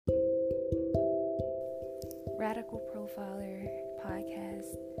Radical Profiler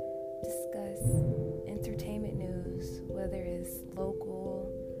podcast discuss entertainment news, whether it's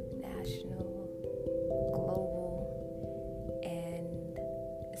local, national, global, and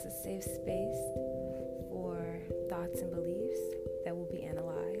it's a safe space for thoughts and beliefs that will be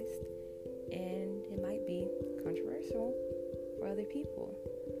analyzed, and it might be controversial for other people.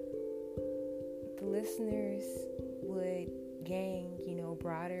 The listeners would gain,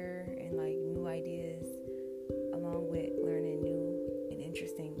 broader and new ideas along with learning new and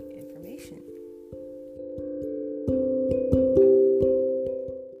interesting information.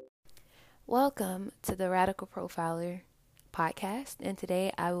 Welcome to the Radical Profiler podcast, and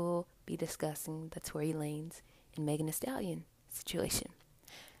today I will be discussing the Tory Lanez and Megan Thee Stallion situation.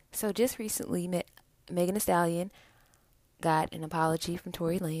 So just recently, Megan Thee Stallion got an apology from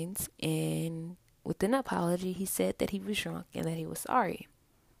Tory Lanez, and within the apology, he said that he was drunk and that he was sorry.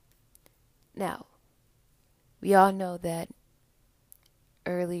 Now, we all know that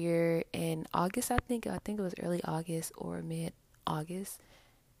earlier in August, I think it was early August or mid-August,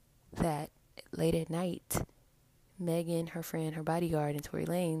 that late at night, Megan, her friend, her bodyguard, and Tory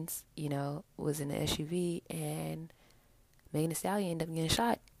Lanez, was in an SUV, and Megan Thee Stallion ended up getting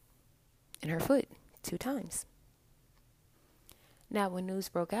shot in her foot 2 times. Now, when news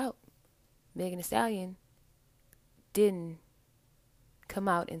broke out, Megan Thee Stallion didn't come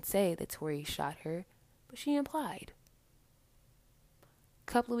out and say that Tory shot her, but she implied.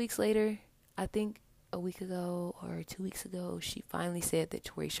 A couple of weeks later, I think a week ago or 2 weeks ago, she finally said that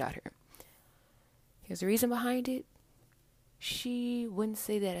Tory shot her. Here's the reason behind it. She wouldn't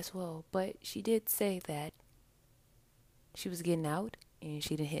say that as well, but she did say that she was getting out and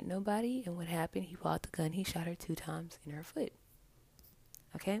she didn't hit nobody, and what happened, he pulled out the gun, he shot her 2 times in her foot.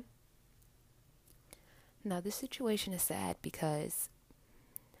 Okay? Now, this situation is sad because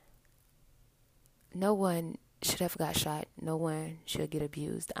no one should have got shot. No one should get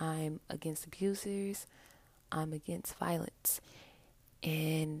abused. I'm against abusers. I'm against violence.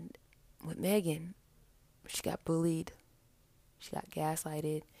 And with Megan, she got bullied. She got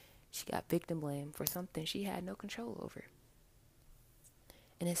gaslighted. She got victim blamed for something she had no control over.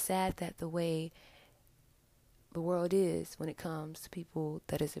 And it's sad that the way the world is when it comes to people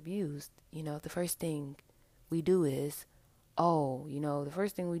that is abused, the first thing we do is,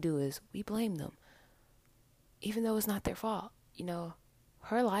 we blame them. Even though it's not their fault.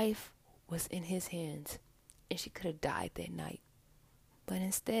 Her life was in his hands and she could have died that night. But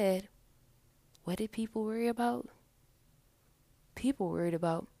instead, what did people worry about? People worried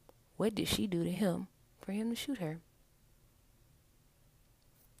about what did she do to him for him to shoot her.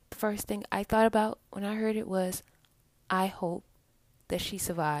 The first thing I thought about when I heard it was, I hope that she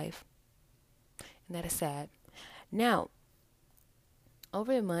survived. And that is sad. Now,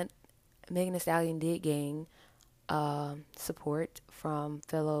 over the month, Megan Thee Stallion did gain support from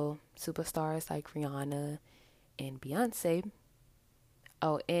fellow superstars like Rihanna and Beyonce.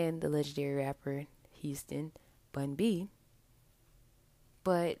 Oh, and the legendary rapper Houston Bun B.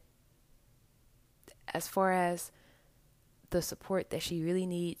 But as far as the support that she really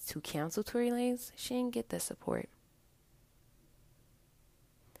needs to cancel Tory Lanez, she didn't get that support.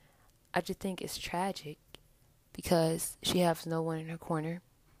 I just think it's tragic because she has no one in her corner.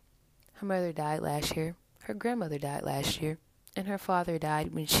 Her mother died last year. Her grandmother died last year. And her father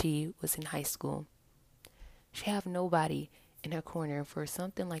died when she was in high school. She have nobody in her corner. For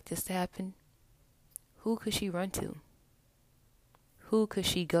something like this to happen, who could she run to? Who could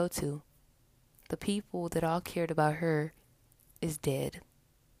she go to? The people that all cared about her is dead.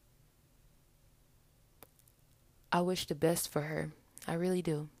 I wish the best for her. I really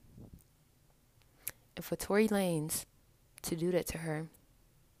do. And for Tory Lanez to do that to her,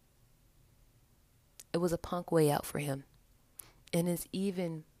 it was a punk way out for him. And it's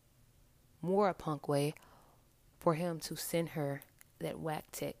even more a punk way for him to send her that whack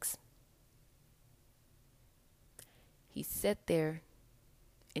text. He sat there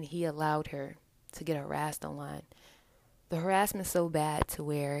and he allowed her to get harassed online. The harassment so bad to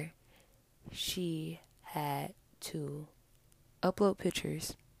where she had to upload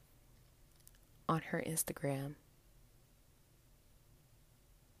pictures on her Instagram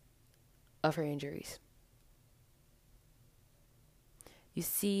of her injuries. You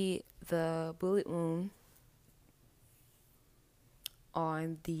see the bullet wound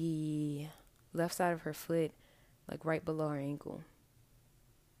on the left side of her foot, right below her ankle.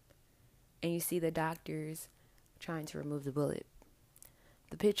 And you see the doctors trying to remove the bullet.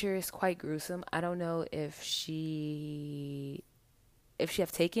 The picture is quite gruesome. I don't know if she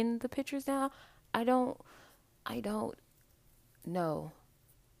have taken the pictures now. I don't know.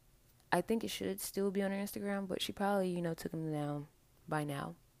 I think it should still be on her Instagram, but she probably, took them down by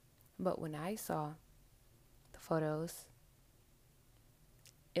now. But when I saw the photos,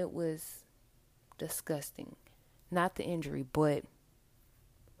 it was disgusting. Not the injury, but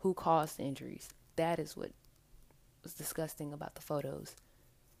who caused the injuries. That is what was disgusting about the photos.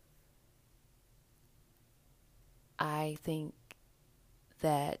 I think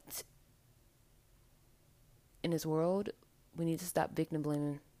that in this world, we need to stop victim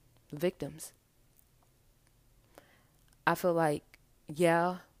blaming victims. I feel like,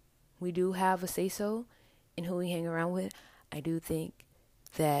 yeah, we do have a say so in who we hang around with. I do think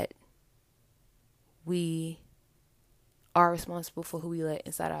that we are responsible for who we let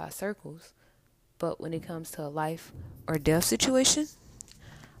inside our circles. But when it comes to a life or death situation,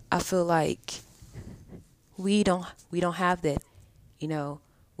 I feel like we don't have that,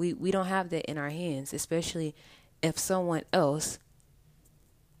 we don't have that in our hands, especially if someone else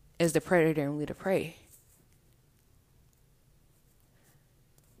is the predator and we the prey.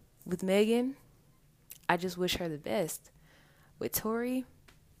 With Megan, I just wish her the best. With Tory,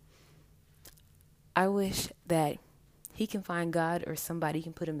 I wish that he can find God or somebody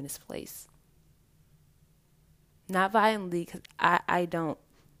can put him in his place. Not violently, because I don't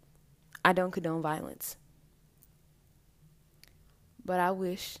condone violence. But I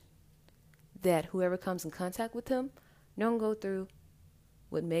wish that whoever comes in contact with him don't go through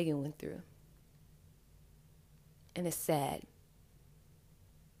what Megan went through. And it's sad.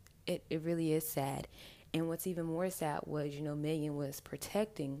 It really is sad. And what's even more sad was, Megan was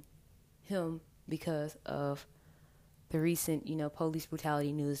protecting him because of the recent, police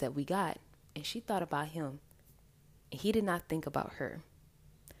brutality news that we got. And she thought about him. And he did not think about her.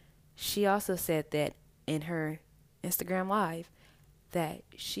 She also said that in her Instagram Live that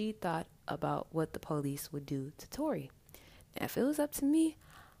she thought about what the police would do to Tory. Now, if it was up to me,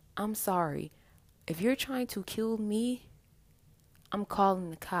 I'm sorry. If you're trying to kill me, I'm calling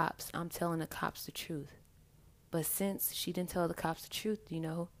the cops. I'm telling the cops the truth. But since she didn't tell the cops the truth,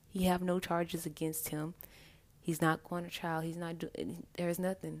 he have no charges against him. He's not going to trial. There's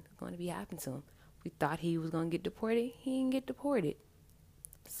nothing going to be happening to him. We thought he was going to get deported. He didn't get deported.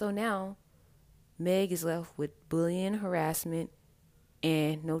 So now, Meg is left with bullying, harassment,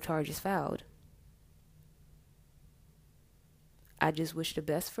 and no charges filed. I just wish the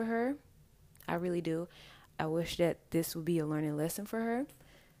best for her. I really do. I wish that this would be a learning lesson for her.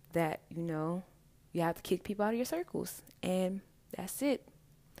 That, you have to kick people out of your circles. And that's it.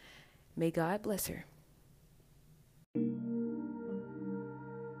 May God bless her.